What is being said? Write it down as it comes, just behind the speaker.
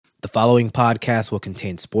The following podcast will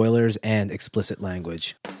contain spoilers and explicit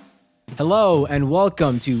language. Hello, and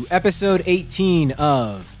welcome to episode 18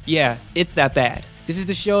 of... Yeah, It's That Bad. This is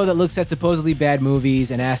the show that looks at supposedly bad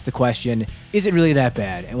movies and asks the question, is it really that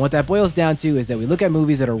bad? And what that boils down to is that we look at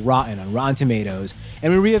movies that are rotten on Rotten Tomatoes,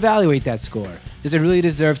 and we reevaluate that score. Does it really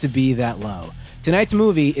deserve to be that low? Tonight's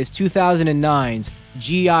movie is 2009's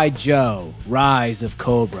G.I. Joe, Rise of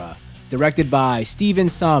Cobra. Directed by Stephen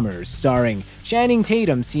Sommers, starring Channing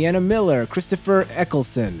Tatum, Sienna Miller, Christopher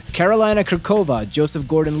Eccleston, Carolina Kurkova, Joseph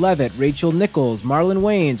Gordon-Levitt, Rachel Nichols, Marlon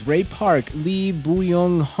Wayans, Ray Park, Lee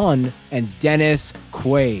Byung-hun, and Dennis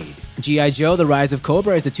Quaid. G.I. Joe, The Rise of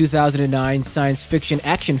Cobra is a 2009 science fiction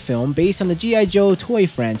action film based on the G.I. Joe toy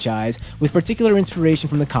franchise with particular inspiration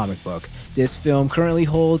from the comic book. This film currently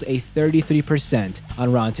holds a 33%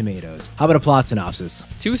 on Rotten Tomatoes. How about a plot synopsis?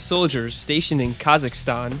 Two soldiers stationed in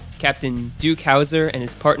Kazakhstan, Captain Duke Hauser and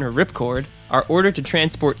his partner Ripcord, are ordered to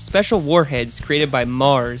transport special warheads created by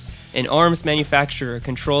Mars, an arms manufacturer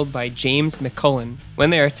controlled by James McCullen. When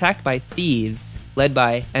they are attacked by thieves, led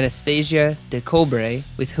by Anastasia Decobre,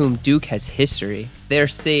 with whom Duke has history, they are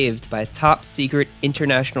saved by a top-secret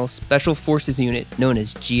international special forces unit known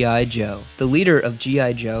as G.I. Joe. The leader of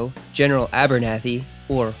G.I. Joe, General Abernathy,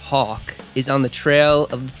 or Hawk, is on the trail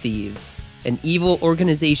of the thieves, an evil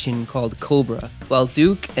organization called Cobra. While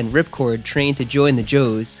Duke and Ripcord train to join the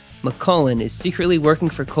Joes, McCullen is secretly working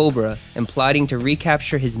for Cobra and plotting to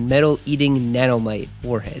recapture his metal-eating nanomite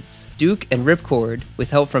warheads. Duke and Ripcord,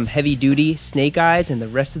 with help from Heavy Duty, Snake Eyes, and the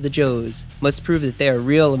rest of the Joes, must prove that they are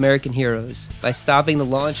real American heroes by stopping the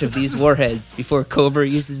launch of these warheads before Cobra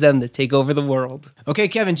uses them to take over the world. Okay,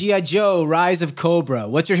 Kevin, G.I. Joe, Rise of Cobra.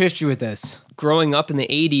 What's your history with this? Growing up in the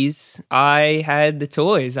 80s, I had the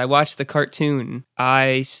toys. I watched the cartoon.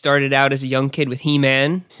 I started out as a young kid with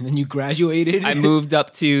He-Man. And then you graduated? I moved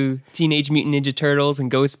up to Teenage Mutant Ninja Turtles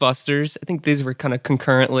and Ghostbusters. I think these were kind of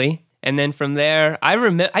concurrently. And then from there,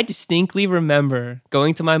 I distinctly remember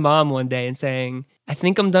going to my mom one day and saying, I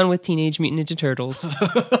think I'm done with Teenage Mutant Ninja Turtles.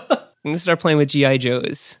 I'm going to start playing with G.I.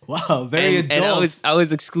 Joes. Wow, very adult. And I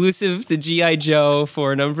was exclusive to G.I. Joe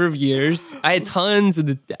for a number of years. I had tons of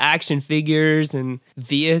the action figures and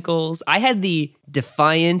vehicles. I had the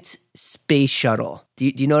Defiant space shuttle. Do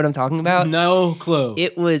you know what I'm talking about? No clue.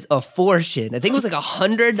 It was a fortune. I think it was like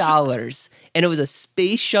 $100. And it was a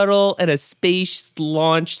space shuttle and a space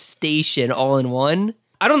launch station all in one.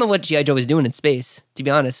 I don't know what G.I. Joe was doing in space, to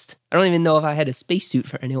be honest. I don't even know if I had a spacesuit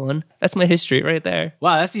for anyone. That's my history right there.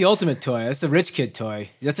 Wow, that's the ultimate toy. That's the rich kid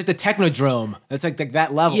toy. That's like the Technodrome. That's like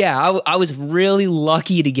that level. Yeah, I was really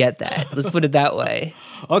lucky to get that. Let's put it that way.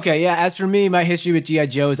 Okay, yeah, as for me, my history with G.I.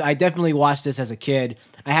 Joe is I definitely watched this as a kid.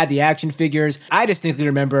 I had the action figures. I distinctly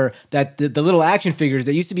remember that the little action figures,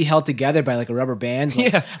 they used to be held together by like a rubber band.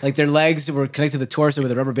 Like their legs were connected to the torso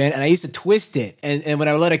with a rubber band, and I used to twist it. And when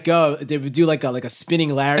I would let it go, they would do like a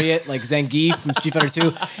spinning lariat, like Zangief from Street Fighter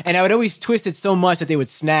 2. And I would always twist it so much that they would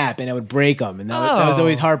snap and I would break them. And that was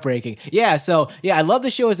always heartbreaking. Yeah, so yeah, I loved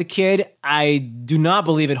the show as a kid. I do not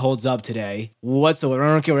believe it holds up today whatsoever.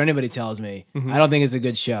 I don't care what anybody tells me. I don't think it's a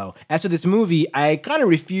good show. As for this movie, I kind of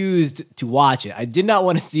refused to watch it. I did not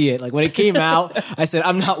want to see it. Like when it came out, I said,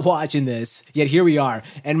 I'm not watching this. Yet here we are.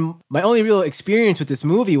 And my only real experience with this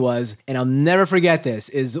movie was, and I'll never forget this,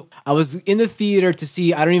 is I was in the theater to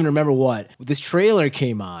see, I don't even remember what, this trailer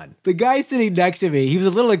came on. The guy sitting next to me, he was a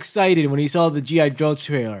little excited when he saw the G.I. Joe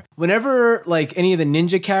trailer. Whenever like any of the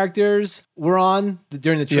ninja characters were on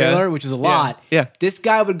during the trailer, which was a lot, this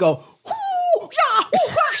guy would go,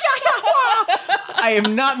 I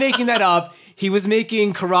am not making that up. He was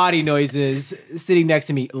making karate noises sitting next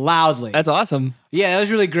to me loudly. That's awesome. Yeah, that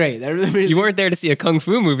was really great. You weren't there to see a kung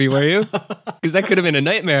fu movie, were you? Because that could have been a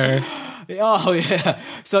nightmare. Oh, yeah.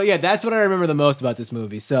 So, yeah, that's what I remember the most about this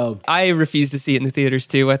movie. So I refused to see it in the theaters,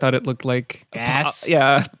 too. I thought it looked like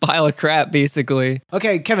a pile of crap, basically.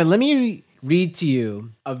 Okay, Kevin, let me read to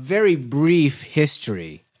you a very brief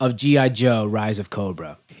history of G.I. Joe, Rise of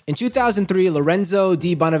Cobra. In 2003, Lorenzo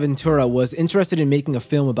di Bonaventura was interested in making a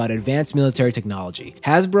film about advanced military technology.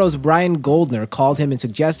 Hasbro's Brian Goldner called him and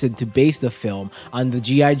suggested to base the film on the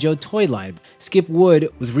G.I. Joe toy line. Skip Wood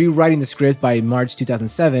was rewriting the script by March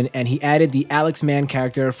 2007, and he added the Alex Mann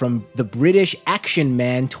character from the British Action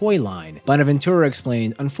Man toy line. Bonaventura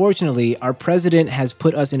explained, "Unfortunately, our president has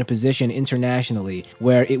put us in a position internationally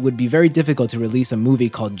where it would be very difficult to release a movie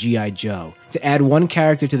called G.I. Joe. To add one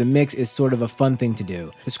character to the mix is sort of a fun thing to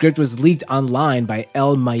do. The script was leaked online by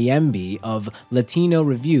El Mayembe of Latino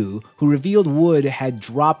Review, who revealed Wood had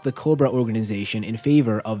dropped the Cobra organization in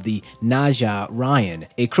favor of the Naja Ryan,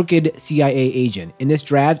 a crooked CIA agent. In this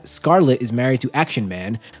draft, Scarlet is married to Action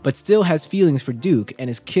Man, but still has feelings for Duke and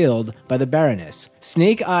is killed by the Baroness.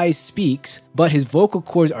 Snake Eyes speaks, but his vocal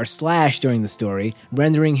cords are slashed during the story,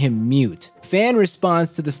 rendering him mute. Fan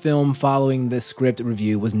response to the film following the script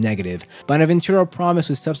review was negative. Bonaventura promised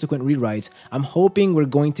with subsequent rewrites, "I'm hoping we're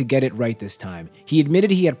going to get it right this time." He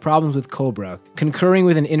admitted he had problems with Cobra, concurring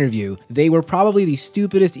with an interview, "They were probably the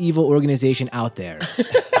stupidest evil organization out there."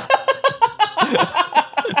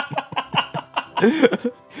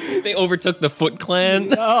 They overtook the Foot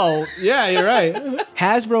Clan. Oh, yeah, you're right.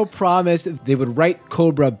 Hasbro promised they would write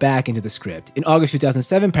Cobra back into the script. In August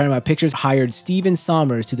 2007, Paramount Pictures hired Steven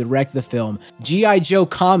Sommers to direct the film. G.I. Joe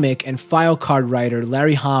comic and file card writer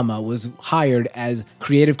Larry Hama was hired as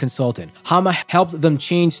creative consultant. Hama helped them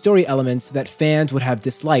change story elements that fans would have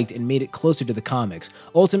disliked and made it closer to the comics,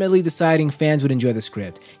 ultimately deciding fans would enjoy the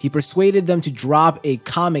script. He persuaded them to drop a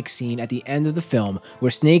comic scene at the end of the film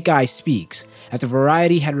where Snake Eye speaks. After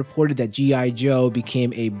Variety had reported that G.I. Joe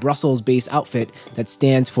became a Brussels-based outfit that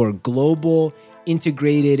stands for Global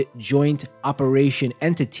Integrated Joint Operation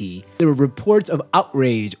Entity, there were reports of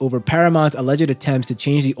outrage over Paramount's alleged attempts to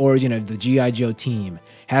change the origin of the G.I. Joe team.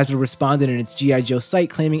 Hasbro responded in its G.I. Joe site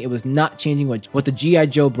claiming it was not changing what the G.I.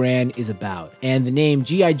 Joe brand is about, and the name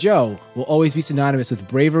G.I. Joe will always be synonymous with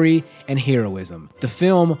bravery and heroism. The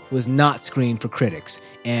film was not screened for critics,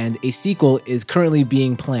 and a sequel is currently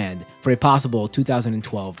being planned for a possible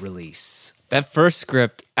 2012 release. That first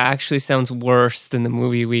script actually sounds worse than the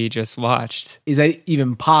movie we just watched. Is that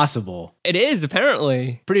even possible? It is,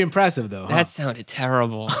 apparently. Pretty impressive, though. That sounded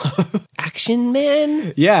terrible. Action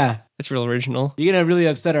Man? Yeah. That's real original. You're going to really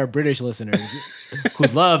upset our British listeners who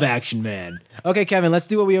love Action Man. Okay, Kevin, let's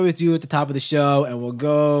do what we always do at the top of the show, and we'll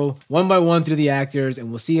go one by one through the actors, and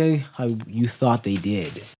we'll see how you thought they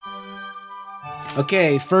did.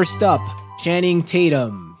 Okay, first up, Channing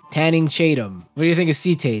Tatum. Tanning Chatham. What do you think of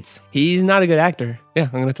C. Tates? He's not a good actor. Yeah,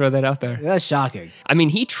 I'm going to throw that out there. That's shocking. I mean,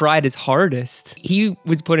 he tried his hardest. He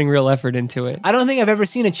was putting real effort into it. I don't think I've ever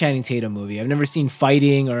seen a Channing Tatum movie. I've never seen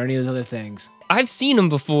Fighting or any of those other things. I've seen him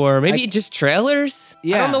before. Maybe just trailers?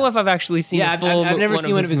 Yeah. I don't know if I've actually seen a full I've never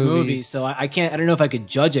seen one of his movies, movies, so I can't. I don't know if I could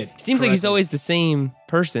judge it. Seems like he's always the same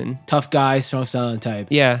person. Tough guy, strong silent type.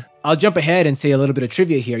 Yeah. I'll jump ahead and say a little bit of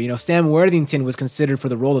trivia here. You know, Sam Worthington was considered for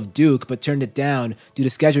the role of Duke, but turned it down due to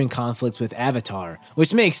scheduling conflicts with Avatar,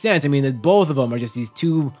 which makes sense. I mean, both of them are just these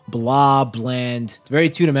two bland,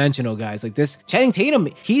 very two-dimensional guys. Like this, Channing Tatum,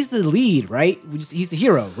 he's the lead, right? He's the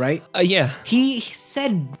hero, right? Yeah. He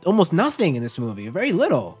said almost nothing in this movie, very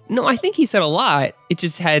little. No, I think he said a lot. It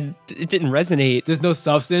didn't resonate. There's no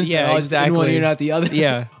substance. Yeah, exactly. One ear, not the other.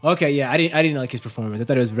 Yeah. Okay, yeah, I didn't like his performance. I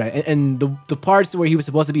thought it was bad. And the parts where he was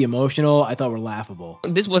supposed to be emotional, I thought were laughable.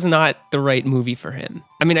 This was not the right movie for him.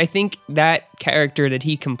 I mean, I think that character that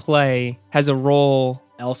he can play has a role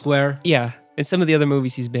elsewhere. Yeah, in some of the other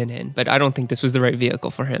movies he's been in, but I don't think this was the right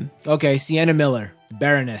vehicle for him. Okay, Sienna Miller,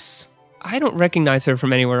 Baroness. I don't recognize her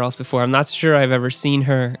from anywhere else before. I'm not sure I've ever seen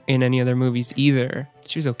her in any other movies either.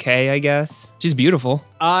 She was okay, I guess. She's beautiful.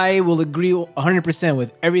 I will agree 100%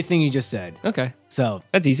 with everything you just said. Okay. So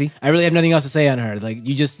that's easy. I really have nothing else to say on her. Like,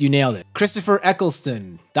 you nailed it. Christopher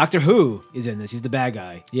Eccleston, Doctor Who, is in this. He's the bad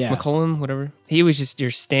guy. Yeah. McCollum, whatever. He was just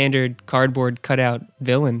your standard cardboard cutout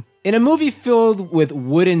villain. In a movie filled with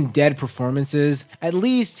wooden dead performances, at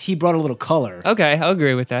least he brought a little color. Okay, I'll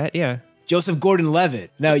agree with that, yeah. Joseph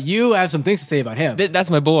Gordon-Levitt. Now, you have some things to say about him. That's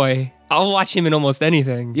my boy. I'll watch him in almost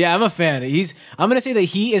anything. Yeah, I'm a fan. I'm going to say that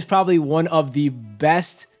he is probably one of the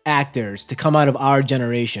best actors to come out of our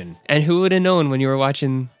generation. And who would have known when you were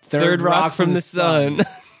watching Third Rock from the Sun?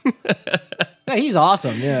 Yeah, he's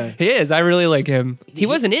awesome, yeah. He is. I really like him. He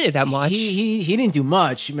wasn't in it that much. He didn't do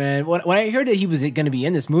much, man. When I heard that he was going to be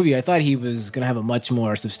in this movie, I thought he was going to have a much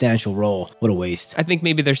more substantial role. What a waste. I think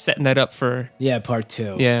maybe they're setting that up for... Yeah, part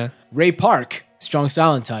 2. Yeah. Ray Park, strong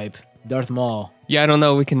silent type, Darth Maul. Yeah, I don't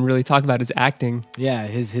know. We can really talk about his acting. Yeah,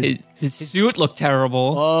 his suit looked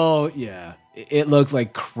terrible. Oh, yeah. It looked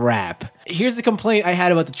like crap. Here's the complaint I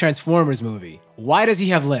had about the Transformers movie. Why does he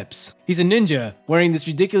have lips? He's a ninja wearing this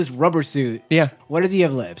ridiculous rubber suit. Yeah. Why does he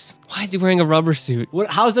have lips? Why is he wearing a rubber suit?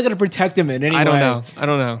 How is that going to protect him in any way? I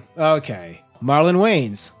don't know. Okay. Marlon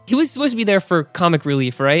Wayans. He was supposed to be there for comic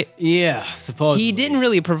relief, right? Yeah, supposedly. He didn't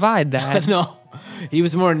really provide that. No. He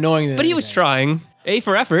was more annoying than But he was trying. A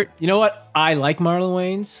for effort. You know what? I like Marlon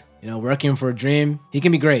Wayans. working for a dream. He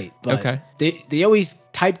can be great, but Okay. they always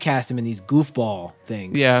typecast him in these goofball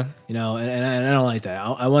things. Yeah. and I don't like that.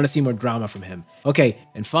 I want to see more drama from him. Okay,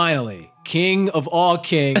 and finally, king of all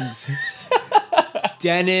kings,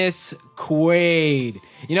 Dennis Quaid.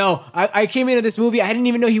 I came into this movie, I didn't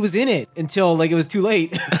even know he was in it until it was too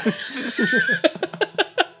late.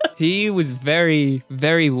 He was very,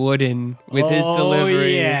 very wooden with his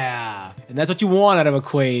delivery. Yeah. And that's what you want out of a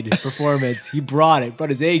Quaid performance. He brought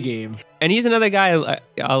his A game. And he's another guy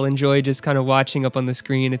I'll enjoy just kind of watching up on the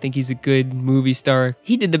screen. I think he's a good movie star.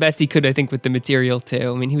 He did the best he could, I think, with the material,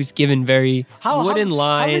 too. I mean, he was given very wooden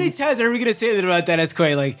lines. How many times are we going to say that about Dennis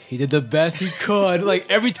Quaid? He did the best he could,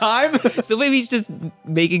 every time? So maybe he's just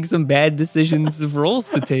making some bad decisions of roles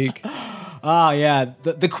to take. Oh, yeah.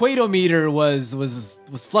 The Quaidometer was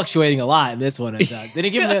fluctuating a lot in this one, I thought. They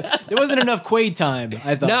didn't give him there wasn't enough Quaid time,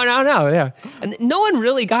 I thought. No, yeah. And no one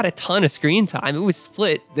really got a ton of screen time. It was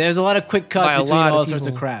split. There's a lot of quick cuts between all sorts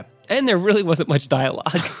of crap. And there really wasn't much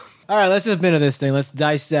dialogue. All right, let's just into this thing. Let's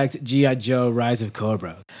dissect G.I. Joe, Rise of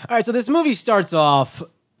Cobra. All right, so this movie starts off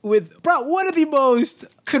with one of the most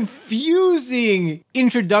confusing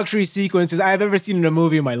introductory sequences I've ever seen in a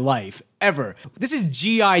movie in my life. Ever. This is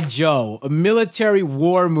G.I. Joe, a military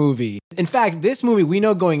war movie. In fact, this movie, we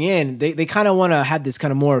know going in, they kind of want to have this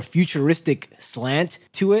kind of more futuristic slant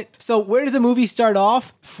to it. So where does the movie start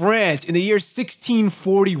off? France, in the year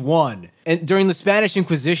 1641. And during the Spanish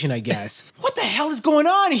Inquisition, I guess. What the hell is going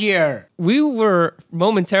on here? We were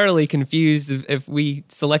momentarily confused if we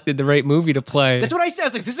selected the right movie to play. That's what I said. I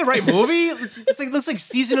was like, is this the right movie? It looks like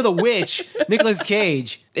Season of the Witch, Nicolas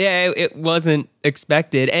Cage. Yeah, it wasn't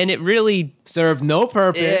expected, and it really served no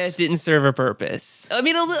purpose. It didn't serve a purpose. I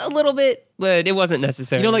mean, a little bit, but it wasn't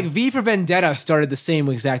necessary. V for Vendetta started the same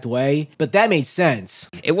exact way, but that made sense.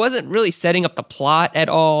 It wasn't really setting up the plot at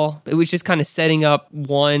all. It was just kind of setting up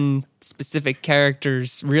one specific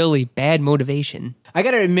character's really bad motivation. I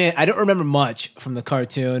gotta admit, I don't remember much from the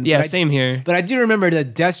cartoon. Yeah, same here. But I do remember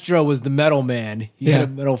that Destro was the metal man. He had a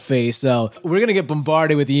metal face. So we're gonna get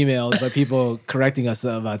bombarded with emails by people correcting us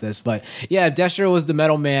about this. But yeah, Destro was the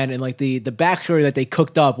metal man, and the backstory that they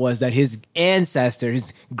cooked up was that his ancestor,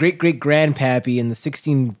 his great-great-grandpappy in the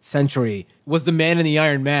 16th century, was the man in the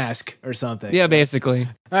iron mask or something. Yeah, basically.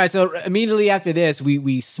 All right, so immediately after this,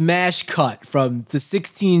 we smash cut from the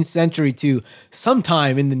 16th century to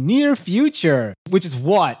sometime in the near future, which is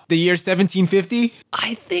what? The year 1750?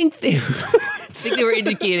 I think they were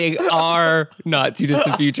indicating our not too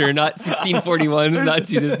distant future, not 1641's not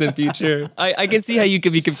too distant future. I can see how you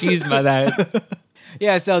could be confused by that.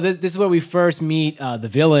 Yeah, so this is where we first meet the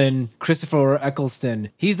villain, Christopher Eccleston.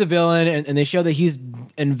 He's the villain, and they show that he's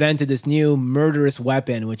invented this new murderous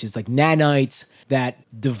weapon, which is nanites that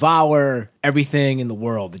devour everything in the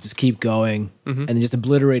world. They just keep going and they just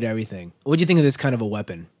obliterate everything. What do you think of this kind of a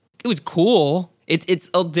weapon? It was cool. It's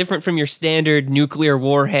all different from your standard nuclear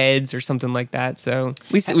warheads or something like that. So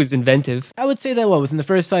at least it was inventive. I would say that within the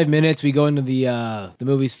first 5 minutes, we go into the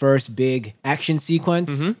movie's first big action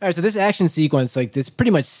sequence. All right, so this action sequence, this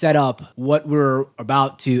pretty much set up what we're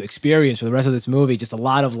about to experience for the rest of this movie. Just a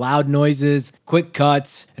lot of loud noises, quick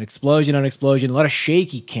cuts, an explosion on explosion, a lot of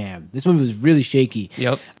shaky cam. This movie was really shaky.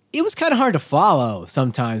 Yep. It was kind of hard to follow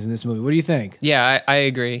sometimes in this movie. What do you think? Yeah, I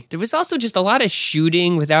agree. There was also just a lot of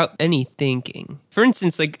shooting without any thinking. For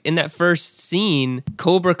instance, in that first scene,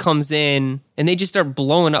 Cobra comes in and they just start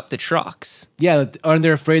blowing up the trucks. Yeah, aren't they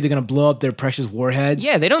afraid they're going to blow up their precious warheads?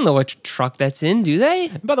 Yeah, they don't know what truck that's in, do they?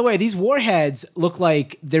 And by the way, these warheads look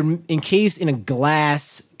like they're encased in a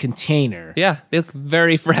glass container. Yeah, they look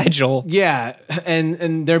very fragile. Yeah,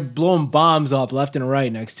 and they're blowing bombs up left and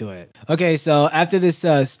right next to it. Okay, so after this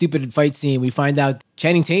stupid fight scene, we find out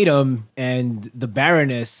Channing Tatum and the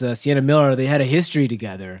Baroness, Sienna Miller, they had a history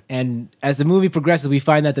together. And as the movie progresses, we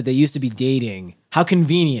find out that they used to be dating. How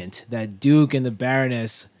convenient that Duke and the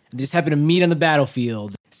Baroness just happened to meet on the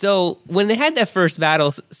battlefield. So when they had that first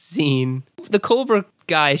battle scene, the Cobra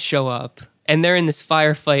guys show up. And they're in this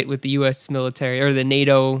firefight with the U.S. military or the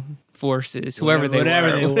NATO forces, whoever they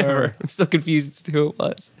were. I'm still confused as to who it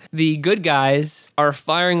was. The good guys are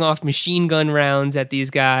firing off machine gun rounds at these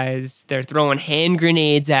guys. They're throwing hand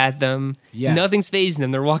grenades at them. Yeah. Nothing's phasing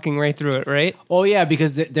them. They're walking right through it, right? Oh, yeah,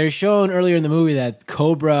 because they're shown earlier in the movie that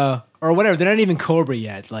Cobra, or whatever, they're not even Cobra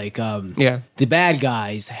yet. The bad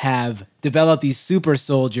guys have developed these super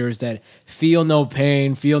soldiers that feel no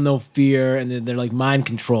pain, feel no fear, and they're mind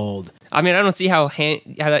controlled. I mean, I don't see how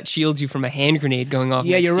that shields you from a hand grenade going off.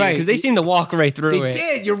 Yeah, you're right. Because they seem to walk right through it. They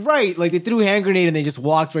did. You're right. They threw a hand grenade and they just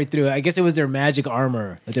walked right through it. I guess it was their magic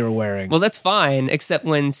armor that they were wearing. Well, that's fine, except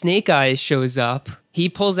when Snake Eyes shows up, he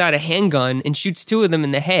pulls out a handgun and shoots 2 of them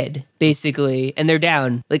in the head, basically, and they're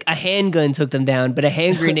down. Like, a handgun took them down, but a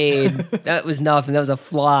hand grenade, that was nothing. That was a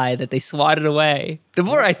fly that they swatted away. The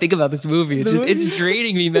more I think about this movie, it's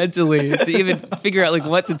draining me mentally to even figure out, like,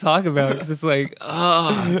 what to talk about, because it's like,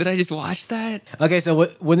 oh, did I just watch that? Okay, so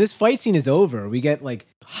when this fight scene is over, we get, like,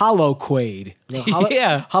 Hollow Quaid.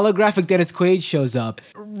 Yeah. Holographic Dennis Quaid shows up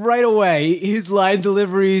right away. His line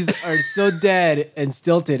deliveries are so dead and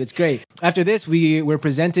stilted. It's great. After this, we were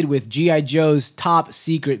presented with G.I. Joe's top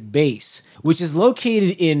secret base, which is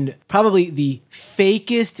located in probably the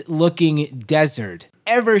fakest looking desert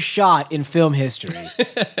ever shot in film history.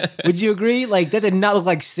 Would you agree? Like, that did not look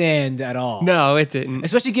like sand at all. No, it didn't.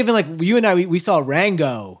 Especially given, like, you and I, we saw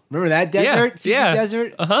Rango. Remember that desert? Yeah.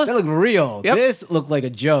 Desert? Uh-huh. That looked real. Yep. This looked like a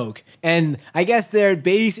joke. And I guess their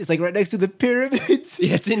base is, like, right next to the pyramids.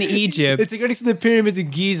 Yeah, it's in Egypt. It's, like, right next to the pyramids in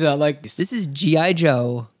Giza. Like, This is G.I.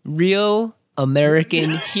 Joe, real American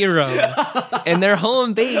hero. And their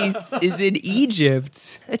home base is in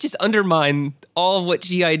Egypt. That just undermined all of what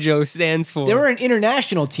G.I. Joe stands for. they were an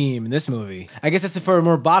international team in this movie. I guess that's for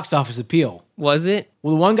more box office appeal. Was it?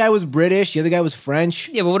 Well, one guy was British, the other guy was French.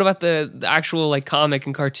 Yeah, but what about the actual, like, comic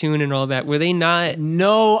and cartoon and all that? Were they not...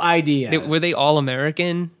 No idea. Were they all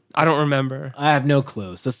American? I don't remember. I have no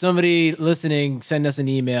clue. So somebody listening, send us an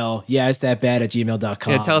email. Yeah, it's that bad at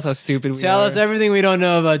gmail.com. Yeah, tell us how stupid we are. Tell us everything we don't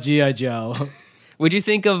know about G.I. Joe. What'd you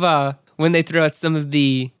think of when they threw out some of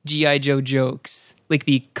the G.I. Joe jokes? Like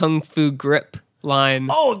the Kung Fu Grip line.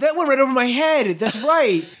 Oh, that went right over my head. That's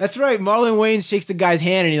right. That's right. Marlon Wayans shakes the guy's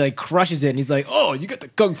hand and he like crushes it and he's like, "Oh, you got the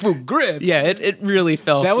Kung Fu Grip." Yeah, it really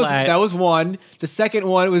fell flat. That was one. The second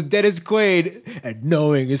one was Dennis Quaid, and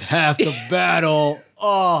knowing is half the battle.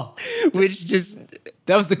 Oh, which just...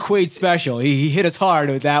 That was the Quaid special. He hit us hard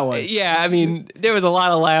with that one. Yeah, I mean, there was a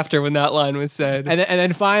lot of laughter when that line was said. And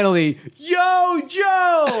then finally, "Yo,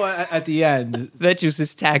 Joe!" at the end. That just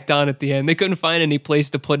was tacked on at the end. They couldn't find any place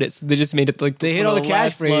to put it, so they just made it like... They hit all the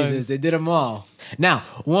catchphrases. They did them all. Now,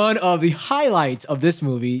 one of the highlights of this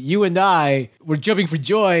movie, you and I were jumping for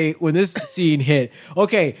joy when this scene hit.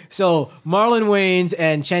 Okay, so Marlon Wayans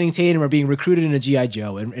and Channing Tatum are being recruited into G.I.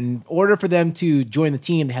 Joe. And in order for them to join the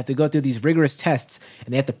team, they have to go through these rigorous tests,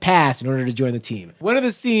 and they have to pass in order to join the team. One of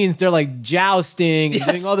the scenes, they're like jousting, and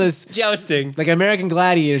doing all this... Jousting. Like American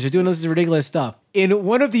Gladiators. They're doing this ridiculous stuff. In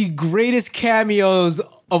one of the greatest cameos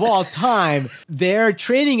of all time, their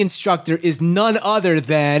training instructor is none other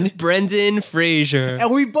than Brendan Fraser. And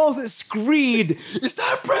we both screamed, "Is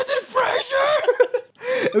that Brendan Fraser?"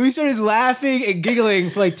 And we started laughing and giggling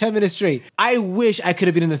for like 10 minutes straight. I wish I could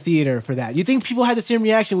have been in the theater for that. You think people had the same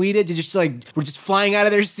reaction we did? Just like, we're just flying out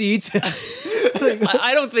of their seats?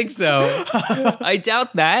 I don't think so. I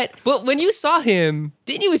doubt that. But when you saw him,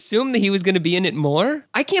 didn't you assume that he was going to be in it more?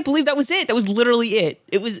 I can't believe that was it. That was literally it.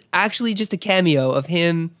 It was actually just a cameo of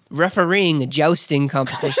him refereeing a jousting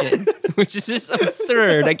competition, which is just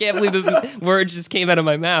absurd. I can't believe this word just came out of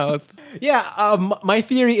my mouth. Yeah, my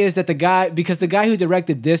theory is that the guy who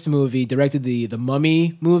directed this movie directed the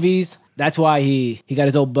Mummy movies. That's why he got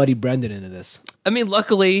his old buddy Brendan into this. I mean,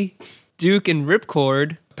 luckily, Duke and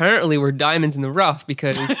Ripcord apparently were diamonds in the rough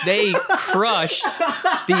because they crushed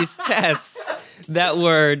these tests that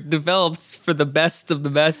were developed for the best of the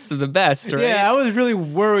best of the best, right? Yeah, I was really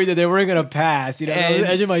worried that they weren't going to pass. You know, on the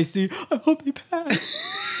edge of my seat, I hope they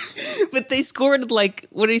pass. But they scored like,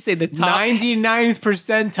 what did he say? The top 99th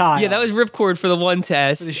percentile. Yeah, that was Ripcord for the one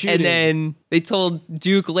test. And then they told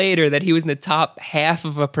Duke later that he was in the top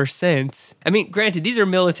 0.5%. I mean, granted, these are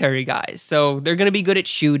military guys, so they're going to be good at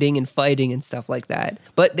shooting and fighting and stuff like that.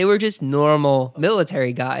 But they were just normal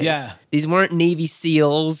military guys. Yeah. These weren't Navy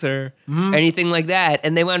SEALs or anything like that.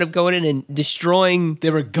 And they wound up going in and destroying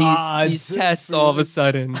they were gods. These tests all of a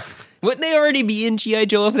sudden. Wouldn't they already be in G.I.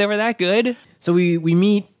 Joe if they were that good? So we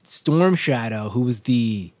meet Storm Shadow, who was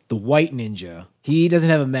the white ninja. He doesn't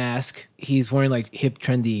have a mask. He's wearing like hip,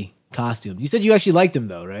 trendy costume. You said you actually liked him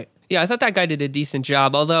though, right? Yeah, I thought that guy did a decent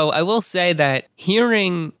job. Although I will say that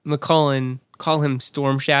hearing McCullen call him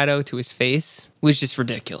Storm Shadow to his face was just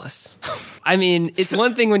ridiculous. I mean, it's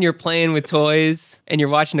one thing when you're playing with toys and you're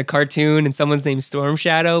watching a cartoon and someone's named Storm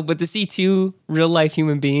Shadow, but to see two real life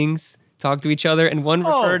human beings talk to each other and one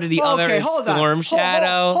refer to the other as Storm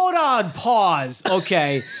Shadow. Hold on, pause.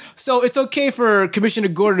 Okay. So it's okay for Commissioner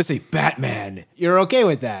Gordon to say Batman. You're okay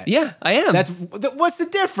with that? Yeah, I am. What's the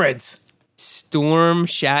difference? Storm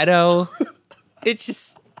Shadow.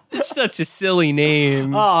 It's such a silly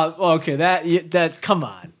name. Oh, okay. That come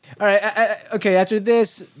on. All right, okay, after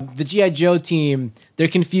this, the G.I. Joe team, they're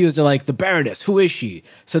confused. They're like, the Baroness, who is she?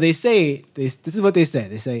 So they say, this is what they say.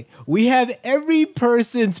 They say, we have every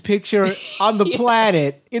person's picture on the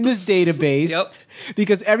planet in this database. Yep.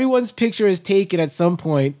 Because everyone's picture is taken at some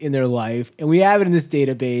point in their life, and we have it in this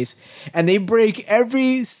database. And they break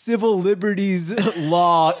every civil liberties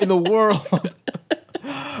law in the world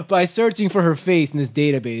by searching for her face in this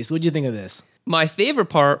database. What do you think of this? My favorite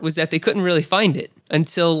part was that they couldn't really find it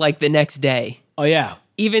until like the next day. Oh, yeah.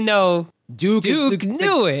 Even though Duke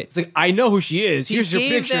knew it. It's like, I know who she is. Here's your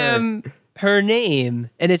picture. He gave them her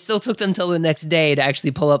name, and it still took them until the next day to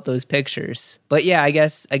actually pull up those pictures. But yeah, I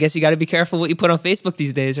guess you got to be careful what you put on Facebook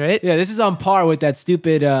these days, right? Yeah, this is on par with that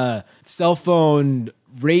stupid cell phone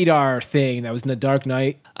radar thing that was in The Dark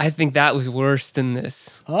Knight. I think that was worse than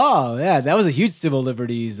this. Oh, yeah, that was a huge civil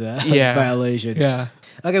liberties violation. Yeah.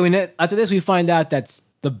 Okay, after this, we find out that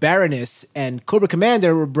the Baroness and Cobra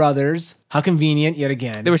Commander were brothers. How convenient, yet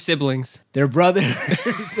again. They were siblings. They're brothers.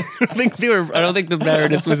 I don't think the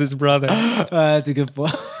Baroness was his brother. That's a good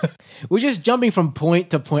point. We're just jumping from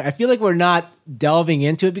point to point. I feel like we're not delving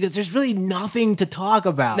into it because there's really nothing to talk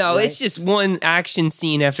about. No, right? It's just one action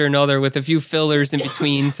scene after another with a few fillers in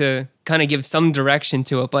between to kind of give some direction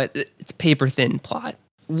to it, but it's paper thin plot.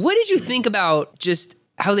 What did you think about just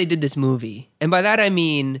how they did this movie? And by that I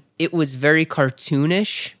mean it was very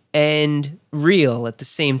cartoonish and real at the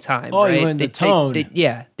same time. Oh, right? you mean the tone.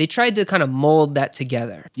 They tried to kind of mold that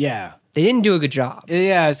together. Yeah. They didn't do a good job.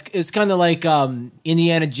 Yeah, it's kind of like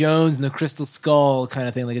Indiana Jones and the Crystal Skull kind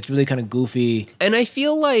of thing. Like, it's really kind of goofy. And I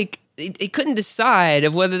feel like they couldn't decide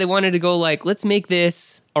of whether they wanted to go like, let's make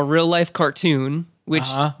this a real life cartoon, which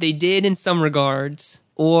they did in some regards,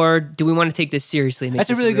 or do we want to take this seriously? That's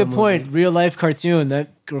a really good point. Real life cartoon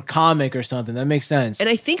or comic or something. That makes sense. And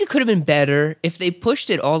I think it could have been better if they pushed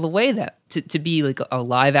it all the way to be like a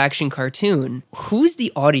live action cartoon. Who's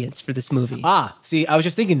the audience for this movie? See, I was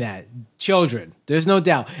just thinking that. Children. There's no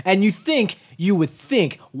doubt. And you would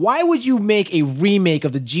think, why would you make a remake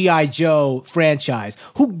of the G.I. Joe franchise?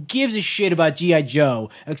 Who gives a shit about G.I.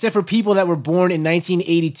 Joe except for people that were born in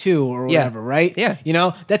 1982 or whatever, right? Yeah. You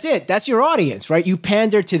know, that's it. That's your audience, right? You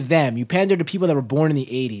pander to them. You pander to people that were born in the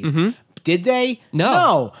 80s. Mm-hmm. Did they?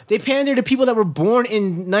 No. They pander to people that were born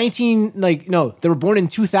in they were born in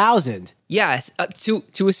 2000. Yes.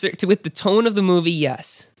 With the tone of the movie,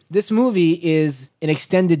 yes. This movie is an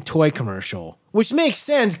extended toy commercial, which makes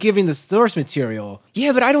sense given the source material.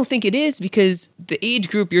 Yeah, but I don't think it is because the age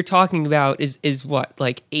group you're talking about is what,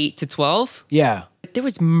 like 8 to 12? Yeah. There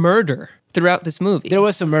was murder throughout this movie. There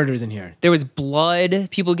was some murders in here. There was blood,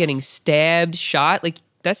 people getting stabbed, shot. Like,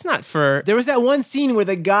 that's not for... There was that one scene where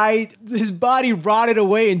the guy, his body rotted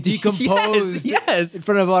away and decomposed yes. in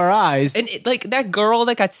front of our eyes. And that girl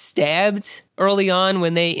that got stabbed early on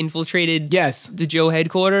when they infiltrated the Joe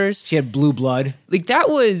headquarters. She had blue blood. Like,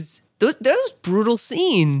 that was brutal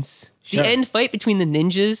scenes. Sure. The end fight between the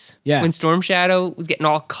ninjas when Storm Shadow was getting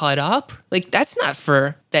all cut up. Like, that's not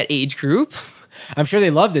for that age group. I'm sure they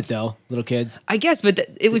loved it though, little kids. I guess, but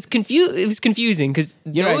it was confusing because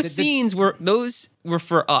scenes were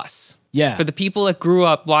for us. Yeah, for the people that grew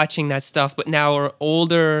up watching that stuff, but now are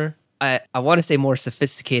older. I want to say more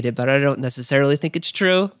sophisticated, but I don't necessarily think it's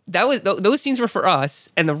true. Those scenes were for us,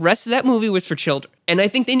 and the rest of that movie was for children. And I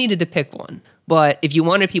think they needed to pick one. But if you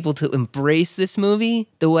wanted people to embrace this movie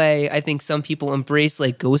the way I think some people embrace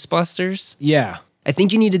like Ghostbusters, I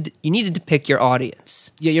think you needed to pick your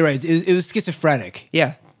audience. Yeah, you're right. It was schizophrenic.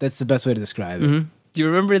 Yeah. That's the best way to describe it. Mm-hmm. Do you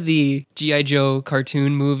remember the G.I. Joe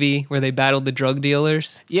cartoon movie where they battled the drug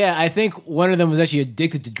dealers? Yeah, I think one of them was actually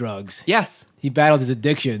addicted to drugs. Yes. He battled his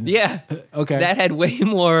addictions. Yeah. Okay. That had way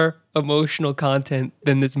more emotional content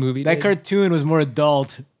than this movie That did. Cartoon was more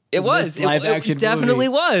adult. It was. It definitely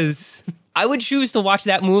was. I would choose to watch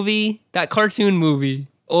that cartoon movie,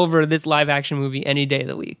 over this live action movie any day of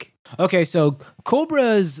the week. Okay, so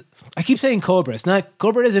Cobra's... I keep saying Cobra. It's not...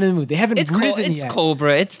 Cobra isn't in the movie. They haven't risen yet. It's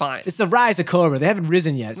Cobra. It's fine. It's the rise of Cobra. They haven't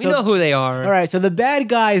risen yet. We know who they are. All right, so the bad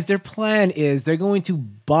guys, their plan is they're going to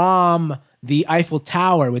bomb the Eiffel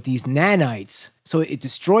Tower with these nanites so it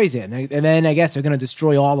destroys it. And then I guess they're going to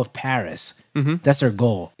destroy all of Paris. Mm-hmm. That's their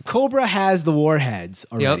goal. Cobra has the warheads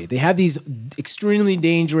already. Yep. They have these extremely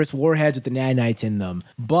dangerous warheads with the nanites in them.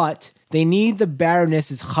 But they need the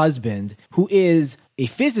Baroness's husband, who is a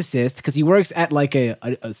physicist, because he works at like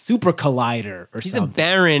a super collider or He's something. He's a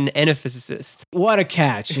baron and a physicist. What a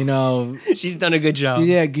catch, you know. She's done a good job.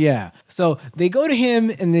 Yeah. So they go to him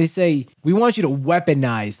and they say, we want you to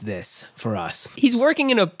weaponize this for us. He's working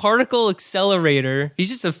in a particle accelerator. He's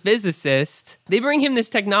just a physicist. They bring him this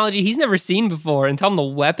technology he's never seen before and tell him to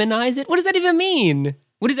weaponize it? What does that even mean?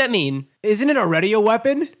 What does that mean? Isn't it already a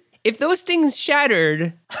weapon? If those things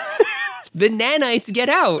shattered, the nanites get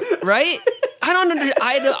out, right? I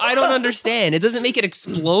don't understand. It doesn't make it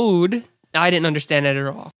explode. I didn't understand that at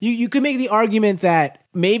all. You could make the argument that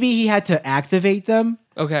maybe he had to activate them.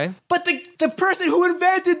 Okay. But the person who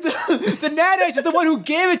invented the nanites is the one who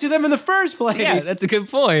gave it to them in the first place. Yeah, that's a good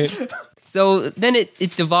point. So then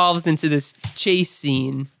it devolves into this chase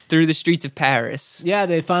scene through the streets of Paris. Yeah,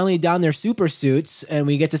 they finally don their super suits, and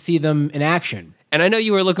we get to see them in action. And I know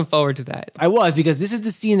you were looking forward to that. I was, because this is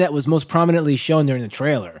the scene that was most prominently shown during the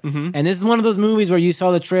trailer. Mm-hmm. And this is one of those movies where you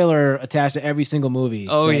saw the trailer attached to every single movie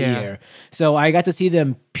that year. So I got to see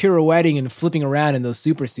them pirouetting and flipping around in those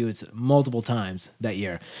super suits multiple times that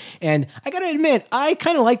year. And I got to admit, I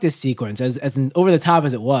kind of like this sequence, as over the top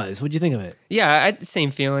as it was. What'd you think of it? Yeah, I had the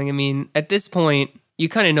same feeling. I mean, at this point, you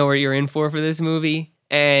kind of know what you're in for this movie.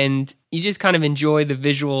 And you just kind of enjoy the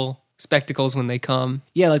visual spectacles when they come.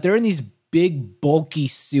 Yeah, like they're in these big bulky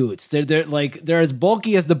suits. They're as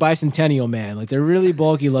bulky as the Bicentennial Man. Like they're really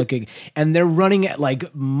bulky looking, and they're running at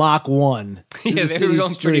like Mach 1. Yeah, they were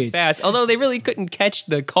going pretty fast. Although they really couldn't catch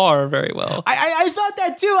the car very well. I thought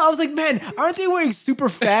that too. I was like, man, aren't they wearing super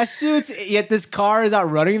fast suits? Yet this car is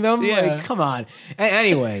outrunning them. Yeah. Like, come on.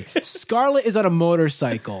 Anyway, Scarlet is on a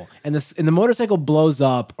motorcycle, and the motorcycle blows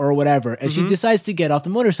up or whatever, and she decides to get off the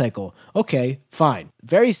motorcycle. Okay, fine.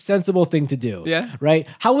 Very sensible thing to do. Yeah. Right?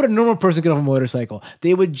 How would a normal person get off a motorcycle?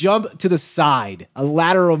 They would jump to the side, a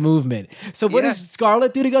lateral movement. So what does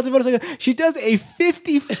Scarlet do to get off the motorcycle? She does a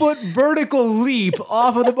 50-foot vertical leap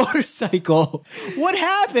off of the motorcycle. What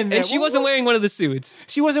happened? And she wasn't wearing one of the suits.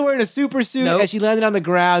 She wasn't wearing a super suit, Nope. and she landed on the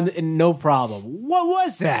ground and no problem. What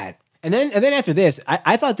was that? And then after this,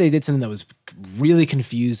 I thought they did something that was really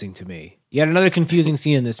confusing to me. You had another confusing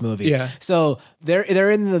scene in this movie. Yeah. So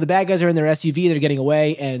they're in the bad guys are in their SUV. They're getting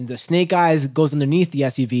away, and the Snake Eyes goes underneath the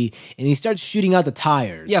SUV, and he starts shooting out the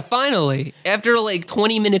tires. Yeah, finally. After like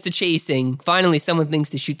 20 minutes of chasing, finally someone thinks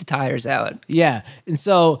to shoot the tires out. Yeah, and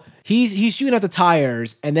so he's shooting out the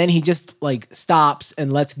tires, and then he just like stops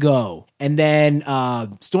and lets go. And then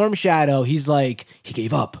Storm Shadow, he's like, he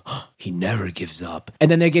gave up. He never gives up. And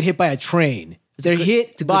then they get hit by a train. They're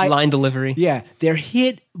hit by good line delivery. Yeah, they're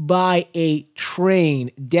hit by a train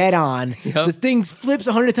dead on. Yep. The thing flips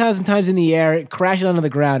 100,000 times in the air, it crashes onto the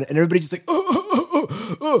ground, and everybody's just like,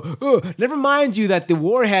 Never mind you that the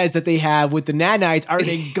warheads that they have with the nanites are in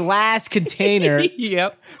a glass container.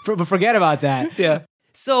 Yep. But forget about that. Yeah.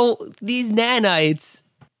 So these nanites,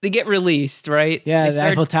 they get released, right? Yeah, they the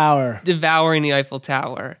Eiffel Tower. devouring the Eiffel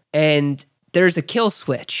Tower. And there's a kill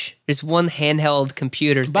switch. There's one handheld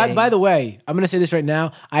computer thing. By the way, I'm going to say this right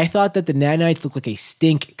now. I thought that the nanites looked like a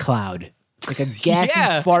stink cloud. Like a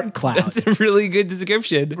gassy fart cloud. That's a really good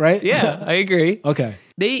description. Right? Yeah, I agree. Okay.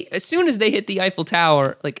 As soon as they hit the Eiffel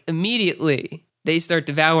Tower, like immediately they start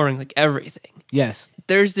devouring like everything. Yes.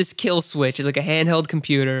 There's this kill switch. It's like a handheld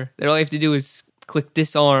computer that all you have to do is click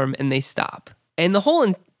disarm and they stop. And the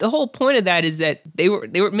whole point of that is that they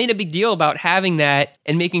made a big deal about having that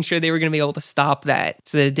and making sure they were going to be able to stop that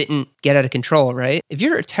so that it didn't get out of control, right? If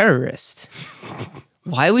you're a terrorist,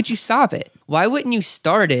 why would you stop it? Why wouldn't you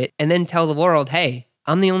start it and then tell the world, hey,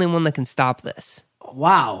 I'm the only one that can stop this?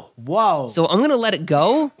 Wow. Whoa. So I'm going to let it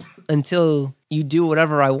go until you do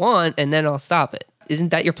whatever I want and then I'll stop it. Isn't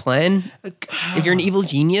that your plan? If you're an evil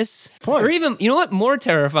genius? Point. Or even, you know what? More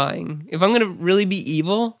terrifying. If I'm going to really be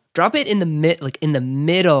evil, drop it in the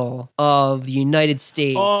middle of the United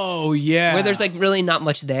States. Oh, yeah. Where there's like really not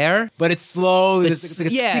much there. But it's slow. It's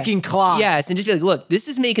like a ticking clock. Yes, and just be like, look, this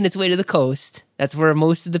is making its way to the coast. That's where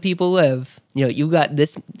most of the people live. You know, you got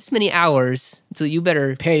this many hours until you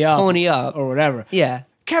better Pay up. pony up. Or whatever. Yeah.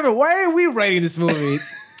 Kevin, why are we writing this movie?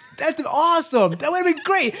 That's awesome. That would have been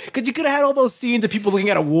great. Because you could have had all those scenes of people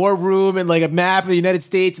looking at a war room and like a map of the United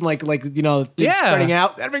States and like you know, things spreading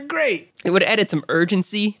out. That'd been great. It would have added some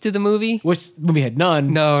urgency to the movie. Which movie had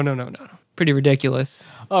none. No. Pretty ridiculous.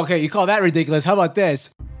 Okay, you call that ridiculous. How about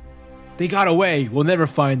this? They got away. We'll never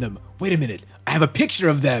find them. Wait a minute. I have a picture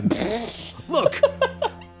of them. Look.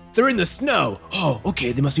 They're in the snow. Oh,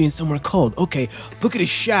 okay. They must be in somewhere cold. Okay, look at his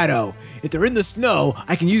shadow. If they're in the snow,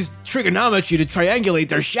 I can use trigonometry to triangulate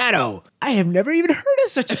their shadow. I have never even heard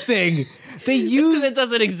of such a thing. They use it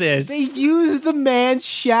doesn't exist. They use the man's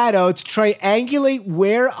shadow to triangulate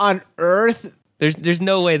where on Earth. There's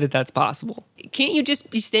no way that that's possible. Can't you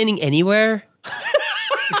just be standing anywhere?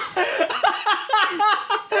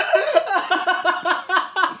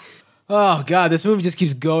 Oh God, this movie just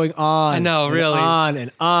keeps going on. I know, really. On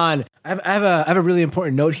and on. I have a really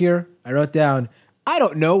important note here. I wrote down, I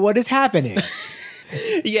don't know what is happening.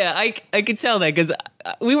 Yeah, I could tell that because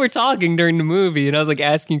we were talking during the movie, and I was like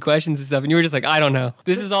asking questions and stuff, and you were just like, I don't know.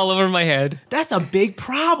 This is all over my head. That's a big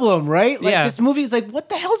problem, right? Like, Yeah. this movie is like, what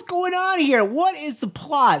the hell's going on here? What is the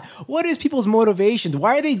plot? What is people's motivations?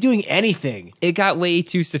 Why are they doing anything? It got way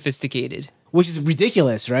too sophisticated. Which is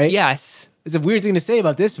ridiculous, right? Yes, It's a weird thing to say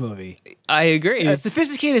about this movie. I agree.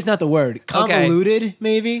 Sophisticated is not the word. Convoluted,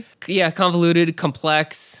 maybe? Yeah, convoluted,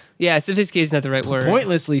 complex. Yeah, sophisticated is not the right word.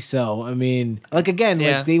 Pointlessly so. I mean, like, again,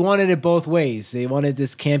 Yeah. like, they wanted it both ways. They wanted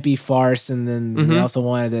this campy farce, and then they also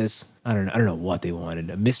wanted this. I don't know what they wanted.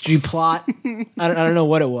 A mystery plot. I don't know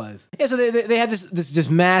what it was. Yeah, so they had this just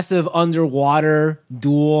massive underwater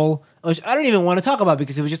duel, which I don't even want to talk about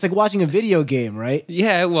because it was just like watching a video game, right?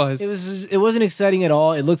 Yeah, it was. It wasn't exciting at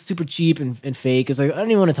all. It looked super cheap and fake. It's like, I don't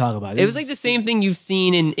even want to talk about it. It was like the same thing you've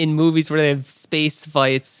seen in movies where they have space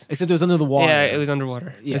fights. Except it was under the water. Yeah, it was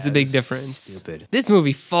underwater. Yeah, That's a it big was difference. stupid. This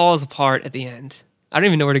movie falls apart at the end. I don't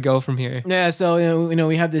even know where to go from here. Yeah, so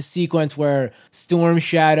we have this sequence where Storm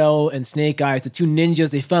Shadow and Snake Eyes, the two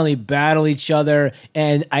ninjas, they finally battle each other,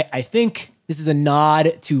 and I think this is a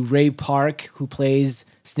nod to Ray Park, who plays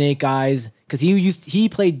Snake Eyes, because he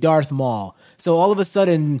played Darth Maul. So all of a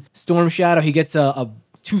sudden, Storm Shadow, he gets a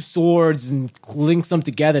two swords and links them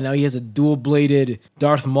together. Now he has a dual-bladed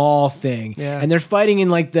Darth Maul thing, and they're fighting in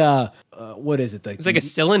like the what is it? Like, It's like a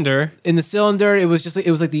cylinder. in the cylinder. It was just like,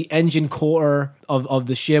 it was like the engine core of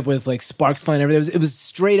the ship with like sparks flying everywhere. It was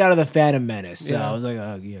straight out of the Phantom Menace. So I was like,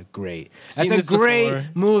 oh yeah, great. Seen That's a this great before.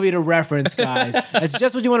 movie to reference, guys. That's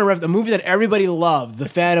just what you want to reference. A movie that everybody loved, The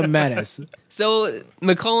Phantom Menace. So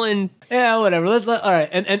McCullen, Yeah, whatever. All right.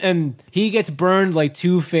 And he gets burned like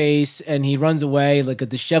Two-Face, and he runs away like a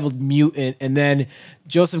disheveled mutant. And then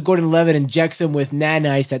Joseph Gordon-Levitt injects him with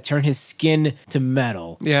nanites that turn his skin to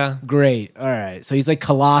metal. yeah. Great. All right. So he's like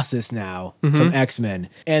Colossus now from X-Men.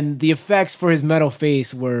 And the effects for his metal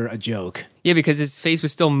face were a joke. Yeah, because his face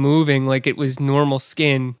was still moving like it was normal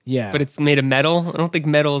skin. Yeah. But it's made of metal. I don't think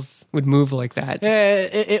metals would move like that.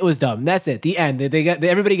 It was dumb. That's it. The end.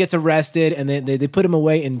 Everybody gets arrested, and they put him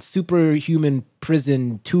away in superhuman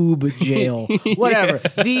prison tube jail. Whatever.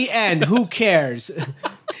 The end. Who cares?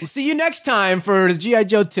 We'll see you next time for G.I.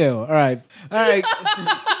 Joe 2. All right.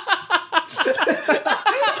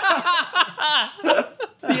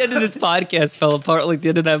 The end of this podcast fell apart like the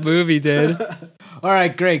end of that movie did. All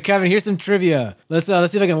right, great. Kevin, here's some trivia. Let's see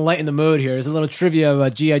if I can lighten the mood here. There's a little trivia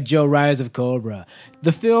about G.I. Joe Rise of Cobra.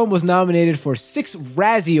 The film was nominated for 6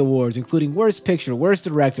 Razzie Awards, including Worst Picture, Worst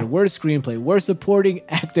Director, Worst Screenplay, Worst Supporting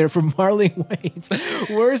Actor for Marlene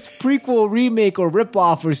Wayans, Worst Prequel, Remake, or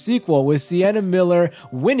Ripoff or Sequel, with Sienna Miller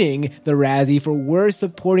winning the Razzie for Worst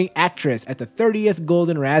Supporting Actress at the 30th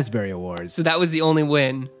Golden Raspberry Awards. So that was the only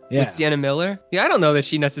win. Yeah. Was Sienna Miller? Yeah, I don't know that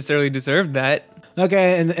she necessarily deserved that.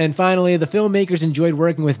 Okay, and finally, the filmmakers enjoyed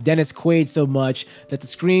working with Dennis Quaid so much that the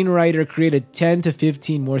screenwriter created 10 to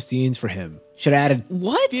 15 more scenes for him. Should have added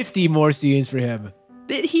What? 50 more scenes for him.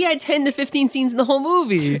 He had 10 to 15 scenes in the whole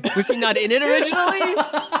movie. Was he not in it originally?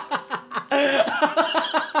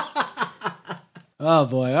 Oh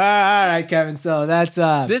boy! All right, Kevin. So that's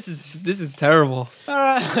This is terrible.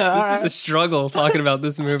 This is a struggle talking about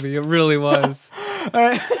this movie. It really was. all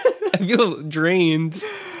right. I feel drained.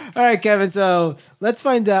 All right, Kevin. So let's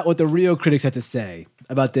find out what the real critics had to say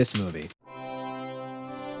about this movie.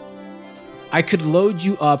 I could load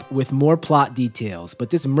you up with more plot details, but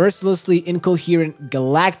this mercilessly incoherent,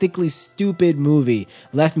 galactically stupid movie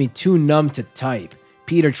left me too numb to type.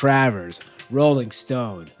 Peter Travers, Rolling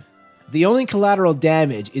Stone. The only collateral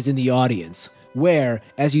damage is in the audience, where,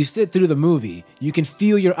 as you sit through the movie, you can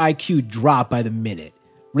feel your IQ drop by the minute.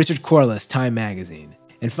 Richard Corliss, Time Magazine.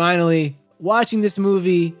 And finally, watching this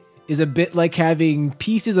movie is a bit like having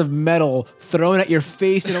pieces of metal thrown at your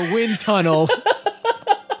face in a wind tunnel.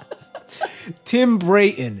 Tim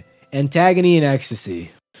Brayton, Antagony and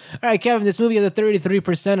Ecstasy. All right, Kevin, this movie has a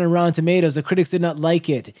 33% on Rotten Tomatoes. The critics did not like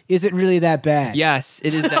it. Is it really that bad? Yes,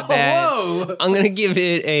 it is that bad. Whoa! I'm going to give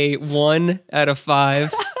it a 1 out of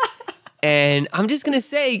 5. And I'm just going to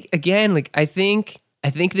say, again, like, I think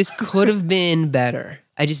this could have been better.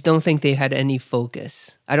 I just don't think they had any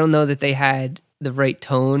focus. I don't know that they had the right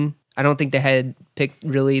tone. I don't think they had picked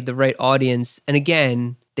really the right audience. And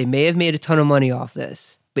again, they may have made a ton of money off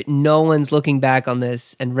this, but no one's looking back on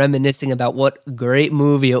this and reminiscing about what a great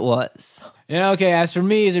movie it was. Yeah, okay, as for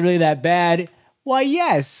me, is it really that bad? Why,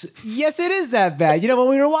 yes. Yes, it is that bad. You know, when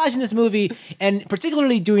we were watching this movie, and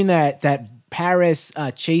particularly during that Paris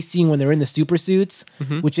chase scene when they're in the super suits,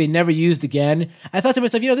 which they never used again. I thought to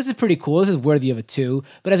myself, this is pretty cool. This is worthy of a 2.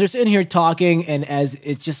 But as we're sitting here talking, and as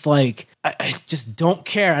it's just like, I just don't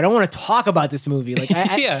care. I don't want to talk about this movie. Like,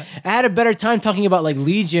 I had a better time talking about like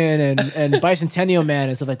Legion and Bicentennial Man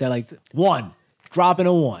and stuff like that. Like 1. Dropping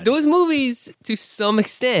a 1. Those movies, to some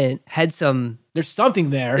extent, had there's something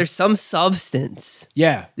there. There's some substance.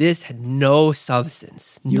 Yeah. This had no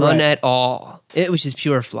substance. None at all. It was just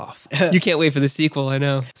pure fluff. You can't wait for the sequel, I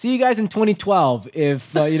know. See you guys in 2012.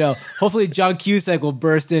 If, hopefully John Cusack will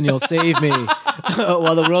burst in. He'll save me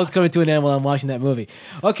while the world's coming to an end while I'm watching that movie.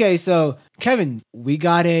 Okay, so, Kevin, we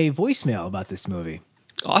got a voicemail about this movie.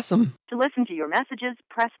 Awesome. To listen to your messages,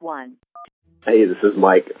 press 1. Hey, this is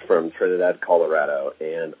Mike from Trinidad, Colorado,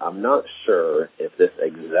 and I'm not sure if this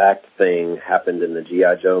exact thing happened in the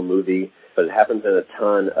G.I. Joe movie, but it happens in a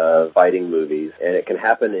ton of fighting movies, and it can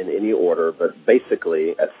happen in any order, but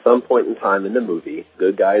basically, at some point in time in the movie,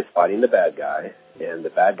 good guy is fighting the bad guy, and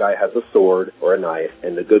the bad guy has a sword or a knife,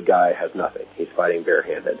 and the good guy has nothing. He's fighting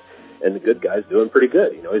barehanded. And the good guy's doing pretty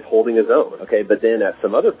good. He's holding his own. Okay, but then at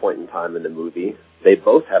some other point in time in the movie, they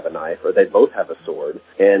both have a knife or they both have a sword,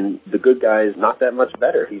 and the good guy is not that much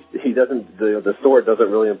better. The sword doesn't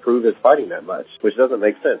really improve his fighting that much, which doesn't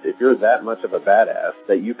make sense. If you're that much of a badass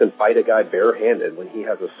that you can fight a guy barehanded when he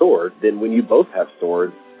has a sword, then when you both have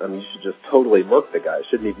swords, you should just totally murk the guy. It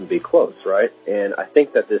shouldn't even be close, right? And I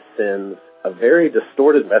think that this sends a very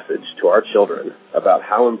distorted message to our children about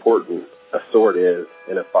how important a sword is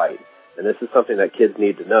in a fight. And this is something that kids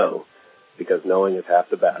need to know, because knowing is half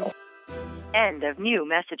the battle. End of new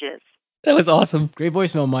messages. That was awesome. Great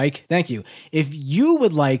voicemail, Mike. Thank you. If you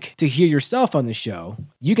would like to hear yourself on the show,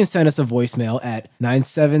 you can send us a voicemail at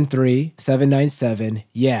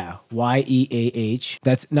 973-797-YEAH, Y-E-A-H.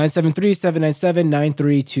 That's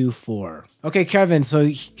 973-797-9324. Okay, Kevin, so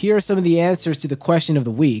here are some of the answers to the question of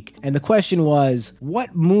the week. And the question was,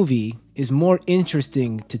 what movie is more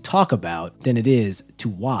interesting to talk about than it is to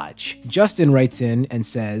watch? Justin writes in and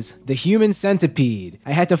says, The Human Centipede.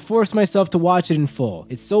 I had to force myself to watch it in full.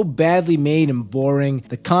 It's so badly made and boring,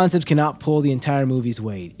 the concept cannot pull the entire movie's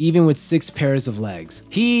weight, even with 6 pairs of legs.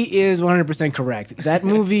 He is 100% correct. That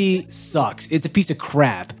movie sucks. It's a piece of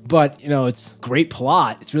crap, but, it's great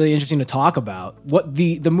plot. It's really interesting to talk about. What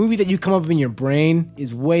the movie that you come up with in your brain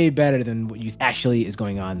is way better than what you actually is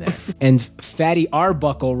going on there. And Fatty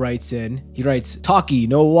Arbuckle writes in, he writes, Talkie,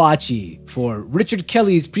 no watchy, for Richard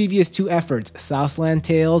Kelly's previous 2 efforts, Southland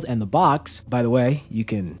Tales and The Box. By the way, you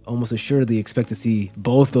can almost assuredly expect to see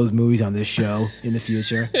both those movies on this show in the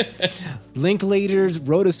future. Linklater's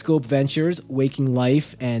Rotoscope Ventures, Waking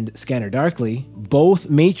Life and Scanner Darkly, both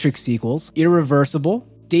Matrix sequels, Irreversible,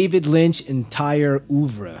 David Lynch entire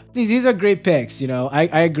oeuvre. These are great picks,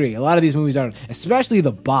 I agree. A lot of these movies are, especially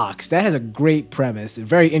The Box. That has a great premise,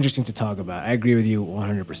 very interesting to talk about. I agree with you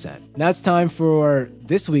 100%. Now it's time for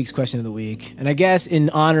this week's question of the week. And I guess in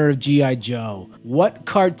honor of G.I. Joe, what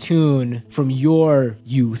cartoon from your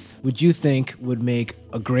youth would you think would make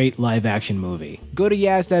a great live action movie? Go to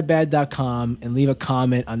yeahisthatbad.com and leave a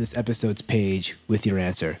comment on this episode's page with your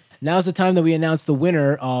answer. Now's the time that we announce the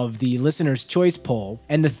winner of the Listener's Choice Poll.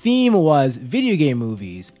 And the theme was video game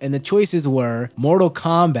movies. And the choices were Mortal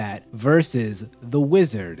Kombat versus The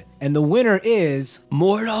Wizard. And the winner is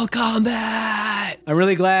Mortal Kombat! I'm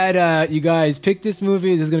really glad you guys picked this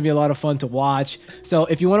movie. This is going to be a lot of fun to watch. So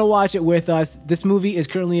if you want to watch it with us, this movie is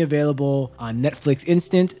currently available on Netflix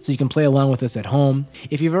Instant, so you can play along with us at home.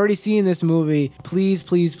 If you've already seen this movie,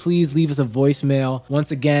 please leave us a voicemail.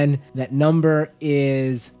 Once again, that number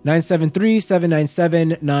is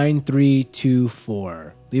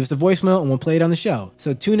 973-797-9324. Leave us a voicemail and we'll play it on the show.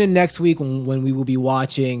 So tune in next week when we will be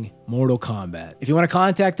watching Mortal Kombat. If you want to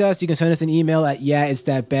contact us, you can send us an email at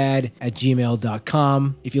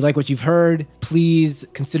yeahitsthatbad@gmail.com. If you like what you've heard, please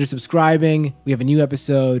consider subscribing. We have a new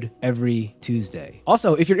episode every Tuesday.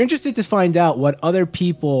 Also, if you're interested to find out what other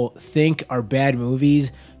people think are bad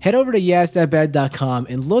movies, head over to yeahitsthatbad.com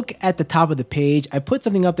and look at the top of the page. I put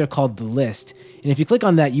something up there called The List. And if you click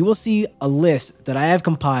on that, you will see a list that I have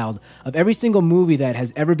compiled of every single movie that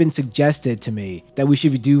has ever been suggested to me that we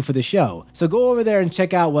should do for the show. So go over there and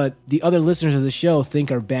check out what the other listeners of the show think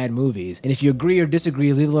are bad movies. And if you agree or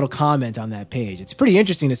disagree, leave a little comment on that page. It's pretty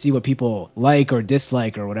interesting to see what people like or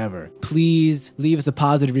dislike or whatever. Please leave us a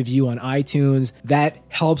positive review on iTunes. That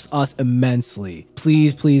helps us immensely.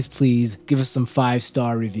 Please give us some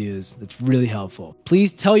 5-star reviews. That's really helpful.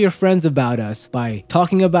 Please tell your friends about us by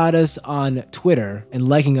talking about us on Twitter and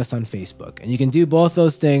liking us on Facebook. And you can do both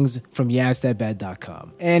those things from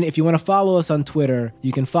yeahitsthatbad.com. And if you want to follow us on Twitter,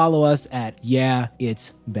 you can follow us at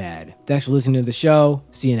yeahit'sbad. Thanks for listening to the show.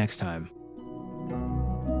 See you next time.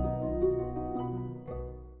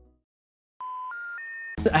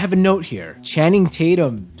 I have a note here. Channing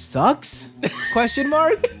Tatum sucks? Question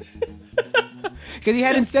mark? Because he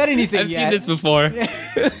hadn't said anything I've yet. seen this before.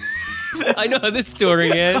 I know how this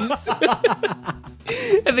story ends.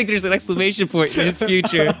 I think there's an exclamation point in his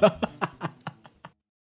future.